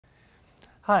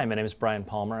Hi, my name is Brian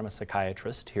Palmer. I'm a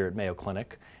psychiatrist here at Mayo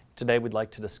Clinic. Today we'd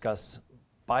like to discuss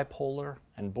bipolar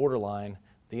and borderline,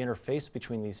 the interface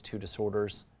between these two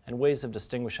disorders, and ways of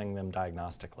distinguishing them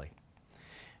diagnostically.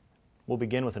 We'll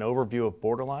begin with an overview of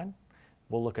borderline.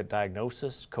 We'll look at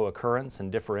diagnosis, co-occurrence,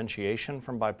 and differentiation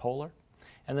from bipolar.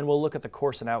 And then we'll look at the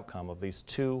course and outcome of these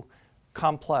two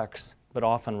complex but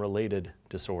often related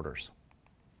disorders.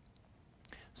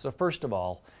 So first of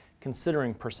all,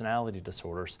 considering personality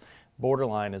disorders,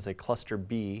 borderline is a cluster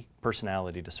B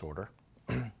personality disorder.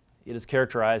 It is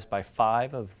characterized by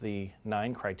 5 of the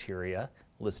 9 criteria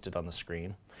listed on the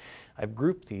screen. I've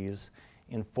grouped these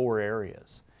in 4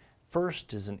 areas.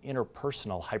 First is an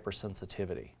interpersonal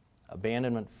hypersensitivity,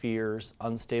 abandonment fears,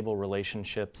 unstable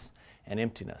relationships, and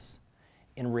emptiness.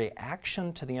 In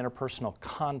reaction to the interpersonal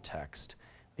context,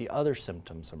 the other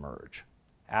symptoms emerge: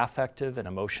 affective and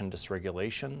emotion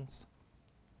dysregulations,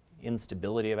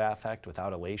 instability of affect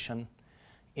without elation,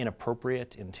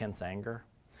 inappropriate, intense anger.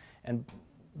 And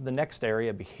the next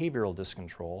area, behavioral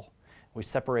dyscontrol, we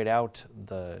separate out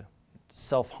the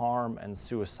self-harm and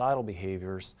suicidal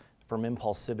behaviors from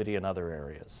impulsivity in other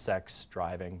areas: sex,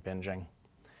 driving, binging.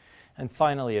 And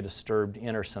finally, a disturbed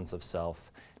inner sense of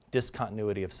self,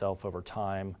 discontinuity of self over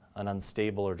time, an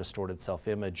unstable or distorted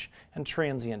self-image, and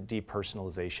transient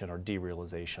depersonalization or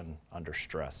derealization under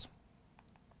stress.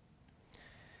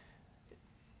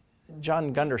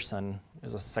 John Gunderson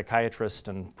is a psychiatrist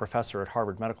and professor at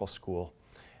Harvard Medical School,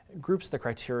 groups the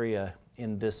criteria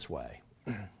in this way.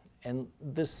 And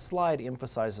this slide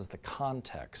emphasizes the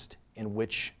context in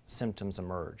which symptoms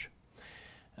emerge.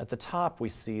 At the top, we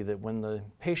see that when the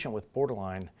patient with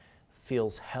borderline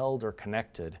feels held or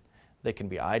connected, they can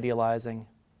be idealizing,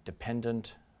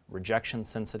 dependent, rejection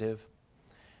sensitive.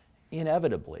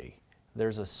 Inevitably,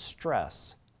 there's a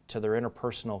stress to their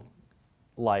interpersonal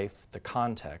life, the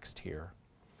context here,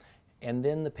 and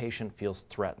then the patient feels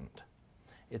threatened.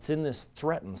 It's in this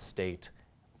threatened state,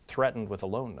 threatened with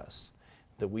aloneness,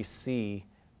 that we see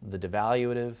the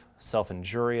devaluative,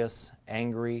 self-injurious,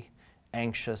 angry,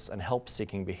 anxious, and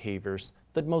help-seeking behaviors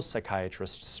that most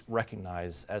psychiatrists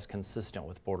recognize as consistent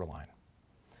with borderline.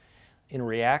 In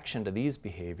reaction to these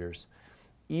behaviors,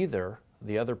 either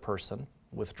the other person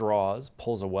withdraws,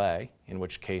 pulls away, in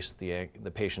which case the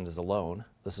patient is alone.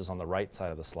 This is on the right side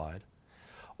of the slide.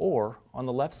 Or on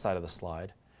the left side of the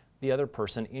slide, the other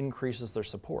person increases their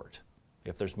support.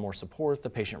 If there's more support, the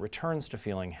patient returns to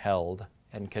feeling held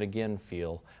and can again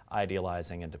feel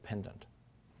idealizing and dependent.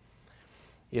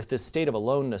 If this state of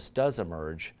aloneness does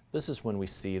emerge, this is when we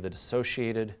see the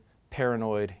dissociated,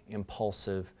 paranoid,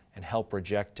 impulsive, and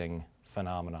help-rejecting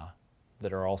phenomena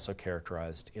that are also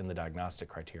characterized in the diagnostic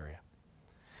criteria.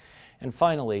 And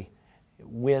finally,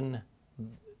 when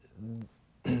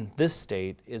this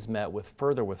state is met with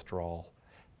further withdrawal,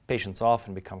 patients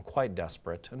often become quite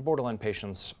desperate, and borderline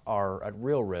patients are at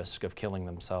real risk of killing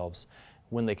themselves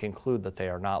when they conclude that they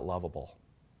are not lovable.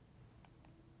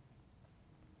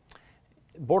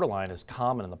 Borderline is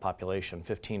common in the population,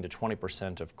 15 to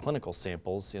 20% of clinical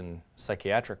samples in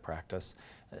psychiatric practice,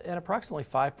 and approximately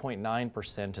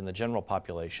 5.9% in the general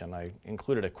population. I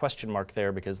included a question mark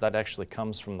there because that actually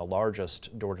comes from the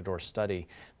largest door-to-door study,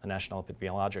 the National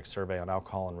Epidemiologic Survey on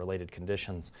Alcohol and Related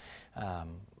Conditions,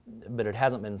 but it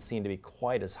hasn't been seen to be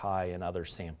quite as high in other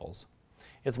samples.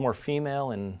 It's more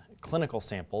female in clinical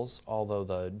samples, although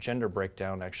the gender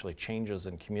breakdown actually changes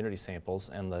in community samples,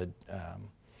 and the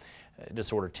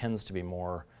disorder tends to be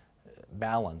more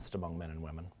balanced among men and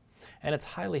women. And it's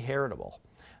highly heritable.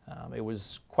 It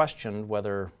was questioned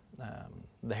whether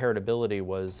the heritability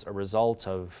was a result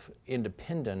of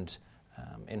independent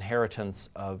inheritance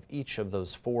of each of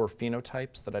those 4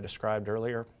 phenotypes that I described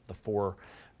earlier, the 4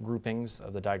 groupings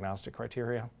of the diagnostic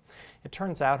criteria. It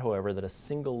turns out, however, that a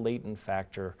single latent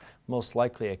factor most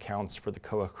likely accounts for the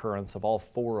co-occurrence of all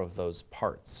 4 of those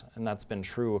parts, and that's been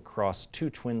true across 2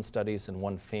 twin studies and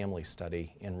 1 family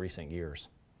study in recent years.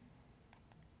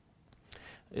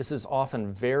 This is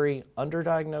often very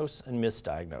underdiagnosed and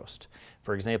misdiagnosed.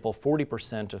 For example,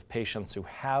 40% of patients who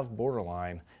have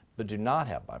borderline but do not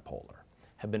have bipolar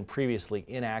have been previously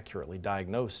inaccurately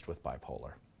diagnosed with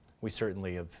bipolar. We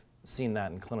certainly have seen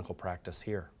that in clinical practice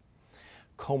here.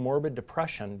 Comorbid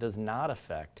depression does not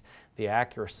affect the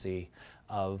accuracy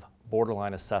of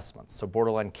borderline assessments. So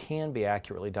borderline can be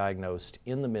accurately diagnosed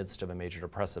in the midst of a major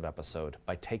depressive episode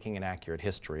by taking an accurate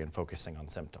history and focusing on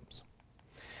symptoms.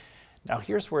 Now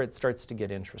here's where it starts to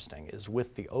get interesting, is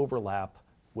with the overlap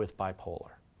with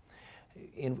bipolar.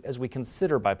 As we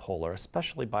consider bipolar,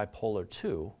 especially bipolar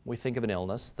 2, we think of an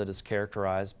illness that is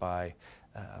characterized by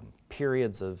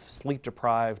periods of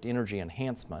sleep-deprived energy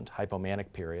enhancement,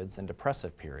 hypomanic periods, and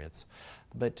depressive periods.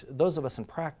 But those of us in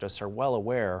practice are well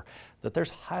aware that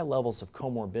there's high levels of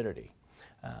comorbidity.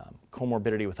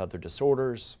 Comorbidity with other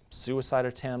disorders, suicide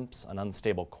attempts, an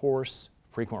unstable course,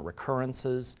 frequent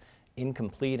recurrences,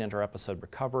 incomplete inter-episode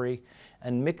recovery,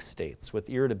 and mixed states with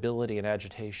irritability and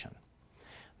agitation.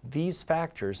 These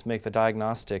factors make the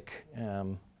diagnostic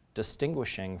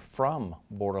distinguishing from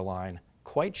borderline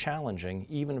quite challenging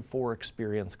even for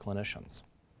experienced clinicians.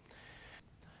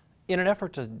 In an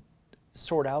effort to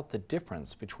sort out the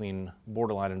difference between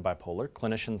borderline and bipolar,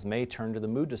 clinicians may turn to the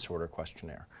mood disorder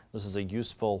questionnaire. This is a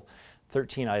useful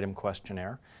 13-item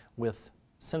questionnaire with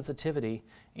sensitivity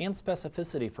and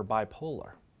specificity for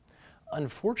bipolar.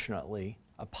 Unfortunately,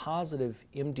 a positive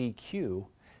MDQ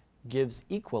gives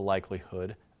equal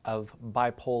likelihood of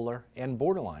bipolar and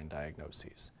borderline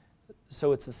diagnoses.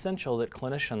 So it's essential that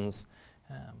clinicians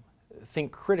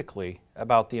think critically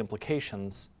about the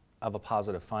implications of a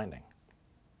positive finding.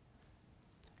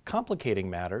 Complicating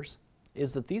matters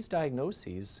is that these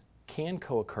diagnoses can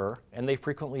co-occur, and they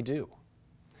frequently do.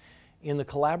 In the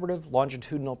Collaborative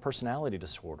Longitudinal Personality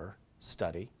Disorder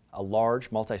study, a large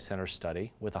multi-center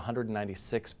study with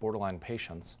 196 borderline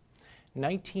patients,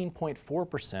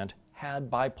 19.4% had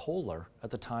bipolar at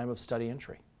the time of study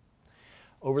entry.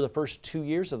 Over the first 2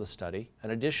 years of the study,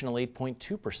 an additional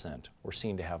 8.2% were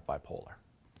seen to have bipolar.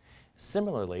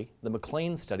 Similarly, the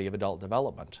McLean study of adult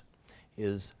development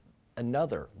is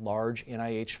another large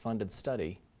NIH-funded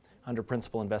study under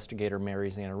principal investigator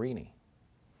Mary Zanarini.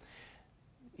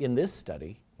 In this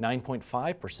study,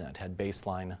 9.5% had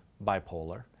baseline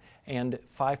bipolar, and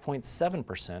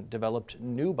 5.7% developed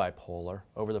new bipolar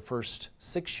over the first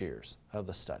 6 years of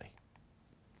the study.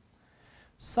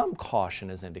 Some caution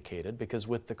is indicated because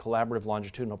with the Collaborative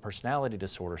Longitudinal Personality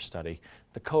Disorder study,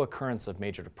 the co-occurrence of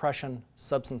major depression,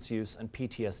 substance use, and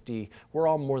PTSD were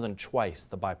all more than twice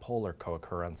the bipolar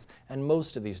co-occurrence, and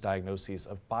most of these diagnoses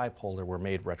of bipolar were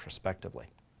made retrospectively.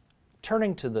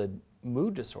 Turning to the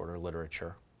mood disorder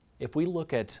literature, if we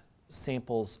look at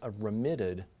samples of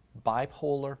remitted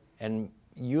bipolar and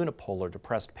unipolar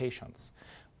depressed patients,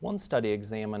 one study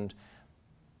examined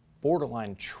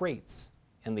borderline traits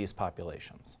in these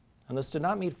populations. And this did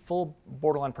not meet full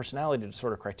borderline personality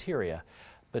disorder criteria,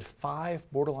 but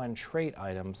 5 borderline trait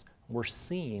items were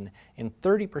seen in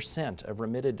 30% of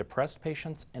remitted depressed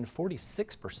patients and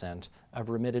 46% of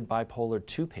remitted bipolar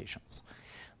II patients.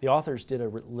 The authors did a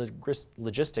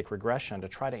logistic regression to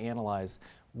try to analyze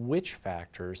which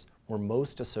factors were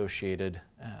most associated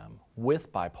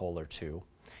with bipolar II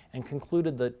and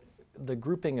concluded that the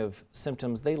grouping of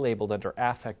symptoms they labeled under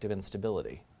affective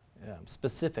instability,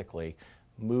 specifically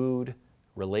mood,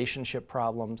 relationship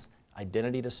problems,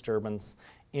 identity disturbance,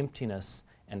 emptiness,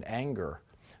 and anger.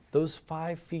 Those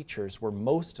 5 features were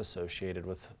most associated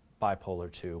with bipolar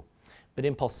II, but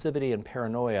impulsivity and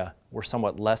paranoia were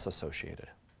somewhat less associated.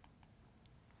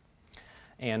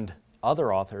 And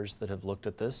other authors that have looked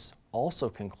at this also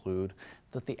conclude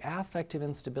that the affective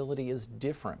instability is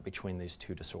different between these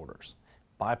two disorders.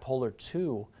 Bipolar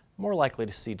II, more likely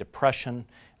to see depression,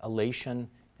 elation,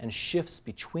 and shifts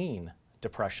between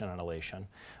depression and elation,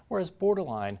 whereas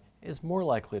borderline is more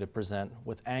likely to present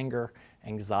with anger,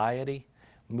 anxiety,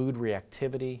 mood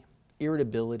reactivity,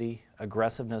 irritability,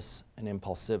 aggressiveness, and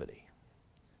impulsivity.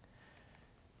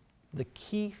 The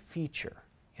key feature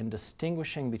in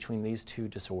distinguishing between these two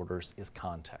disorders is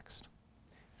context.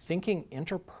 Thinking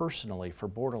interpersonally for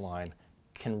borderline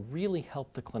can really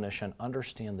help the clinician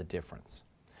understand the difference.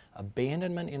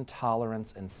 Abandonment,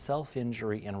 intolerance, and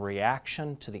self-injury in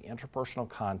reaction to the interpersonal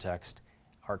context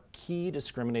are key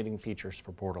discriminating features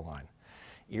for borderline.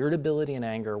 Irritability and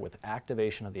anger with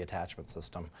activation of the attachment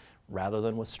system rather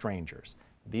than with strangers.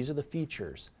 These are the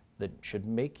features that should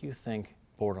make you think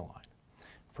borderline.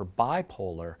 For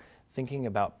bipolar, thinking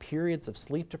about periods of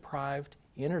sleep-deprived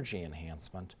energy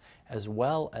enhancement as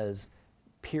well as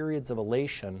periods of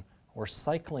elation or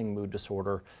cycling mood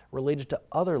disorder related to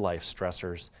other life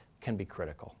stressors can be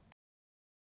critical.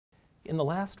 In the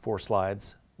last 4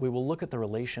 slides, we will look at the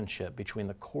relationship between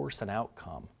the course and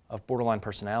outcome of borderline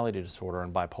personality disorder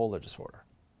and bipolar disorder.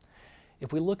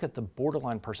 If we look at the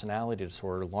borderline personality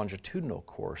disorder longitudinal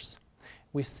course,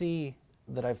 we see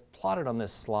that I've plotted on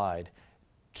this slide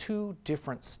 2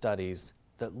 different studies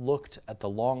that looked at the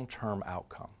long-term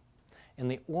outcome. In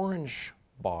the orange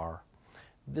bar,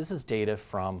 this is data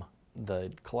from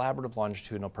the Collaborative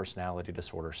Longitudinal Personality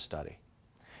Disorder study.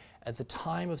 At the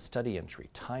time of study entry,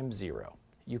 time 0,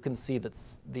 you can see that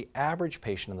the average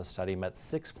patient in the study met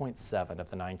 6.7 of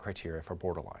the 9 criteria for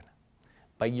borderline.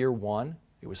 By year 1,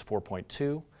 it was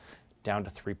 4.2, down to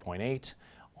 3.8,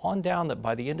 on down that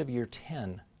by the end of year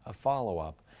 10 of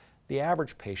follow-up, the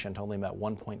average patient only met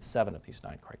 1.7 of these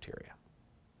 9 criteria.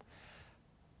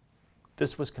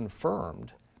 This was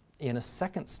confirmed in a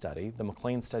second study, the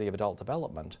McLean Study of Adult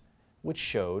Development, which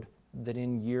showed that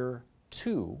in year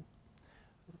 2,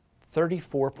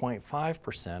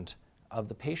 34.5% of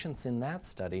the patients in that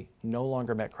study no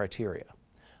longer met criteria,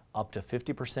 up to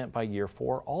 50% by year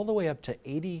 4, all the way up to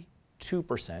 82%,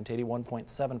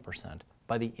 81.7%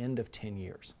 by the end of 10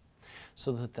 years.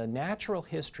 So that the natural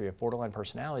history of borderline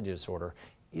personality disorder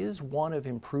is one of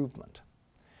improvement.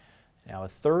 Now, a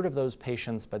third of those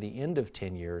patients by the end of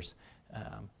 10 years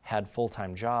had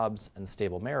full-time jobs and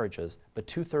stable marriages, but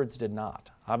 2/3 did not.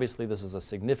 Obviously, this is a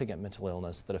significant mental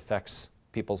illness that affects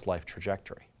people's life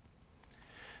trajectory.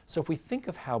 So if we think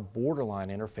of how borderline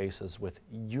interfaces with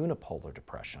unipolar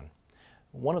depression,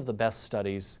 one of the best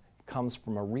studies comes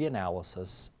from a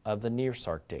reanalysis of the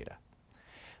NEARSARC data.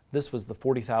 This was the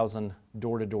 40,000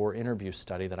 door-to-door interview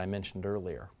study that I mentioned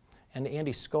earlier. And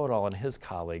Andy Skodal and his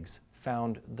colleagues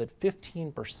found that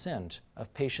 15%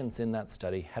 of patients in that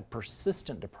study had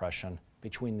persistent depression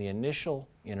between the initial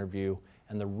interview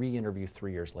and the re-interview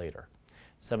 3 years later.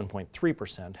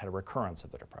 7.3% had a recurrence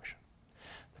of the depression.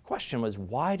 The question was,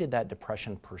 why did that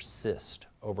depression persist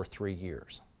over 3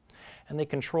 years? And they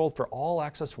controlled for all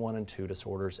axis 1 and 2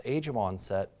 disorders, age of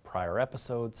onset, prior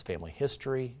episodes, family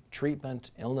history,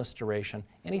 treatment, illness duration,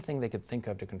 anything they could think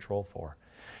of to control for,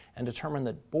 and determined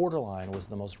that borderline was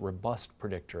the most robust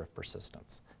predictor of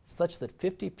persistence, such that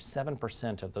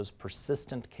 57% of those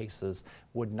persistent cases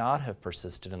would not have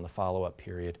persisted in the follow-up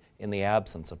period in the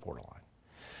absence of borderline.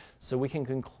 So we can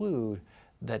conclude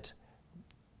that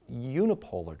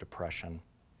unipolar depression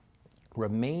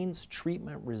remains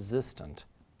treatment resistant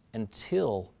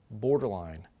until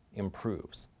borderline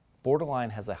improves. Borderline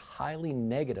has a highly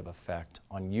negative effect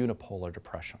on unipolar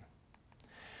depression.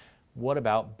 What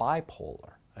about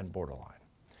bipolar and borderline?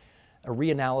 A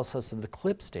reanalysis of the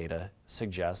CLIPS data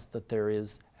suggests that there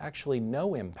is actually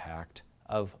no impact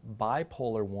of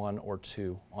bipolar 1 or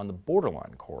 2 on the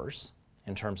borderline course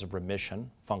in terms of remission,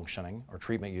 functioning, or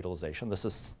treatment utilization. This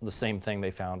is the same thing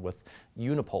they found with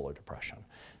unipolar depression.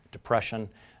 Depression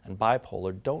and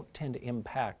bipolar don't tend to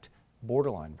impact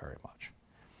borderline very much,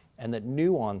 and that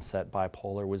new onset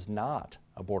bipolar was not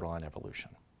a borderline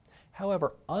evolution.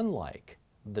 However, unlike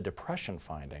the depression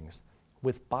findings,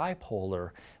 with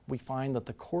bipolar, we find that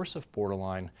the course of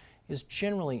borderline is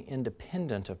generally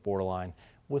independent of borderline,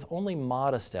 with only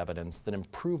modest evidence that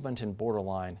improvement in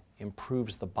borderline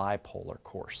improves the bipolar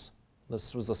course.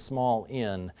 This was a small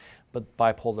N, but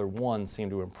bipolar 1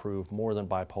 seemed to improve more than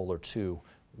bipolar 2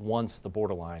 once the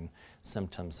borderline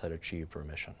symptoms had achieved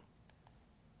remission.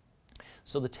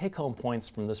 So the take-home points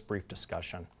from this brief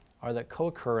discussion are that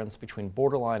co-occurrence between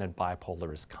borderline and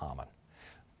bipolar is common.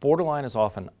 Borderline is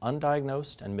often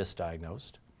undiagnosed and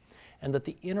misdiagnosed, and that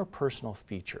the interpersonal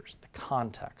features, the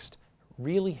context,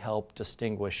 really help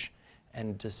distinguish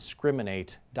and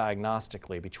discriminate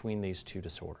diagnostically between these two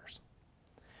disorders.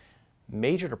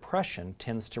 Major depression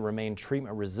tends to remain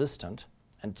treatment resistant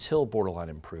until borderline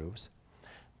improves,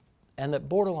 and that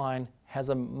borderline has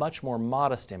a much more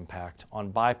modest impact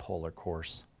on bipolar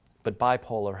course, but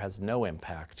bipolar has no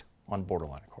impact on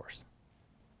borderline course.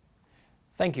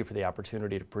 Thank you for the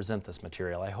opportunity to present this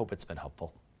material. I hope it's been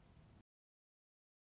helpful.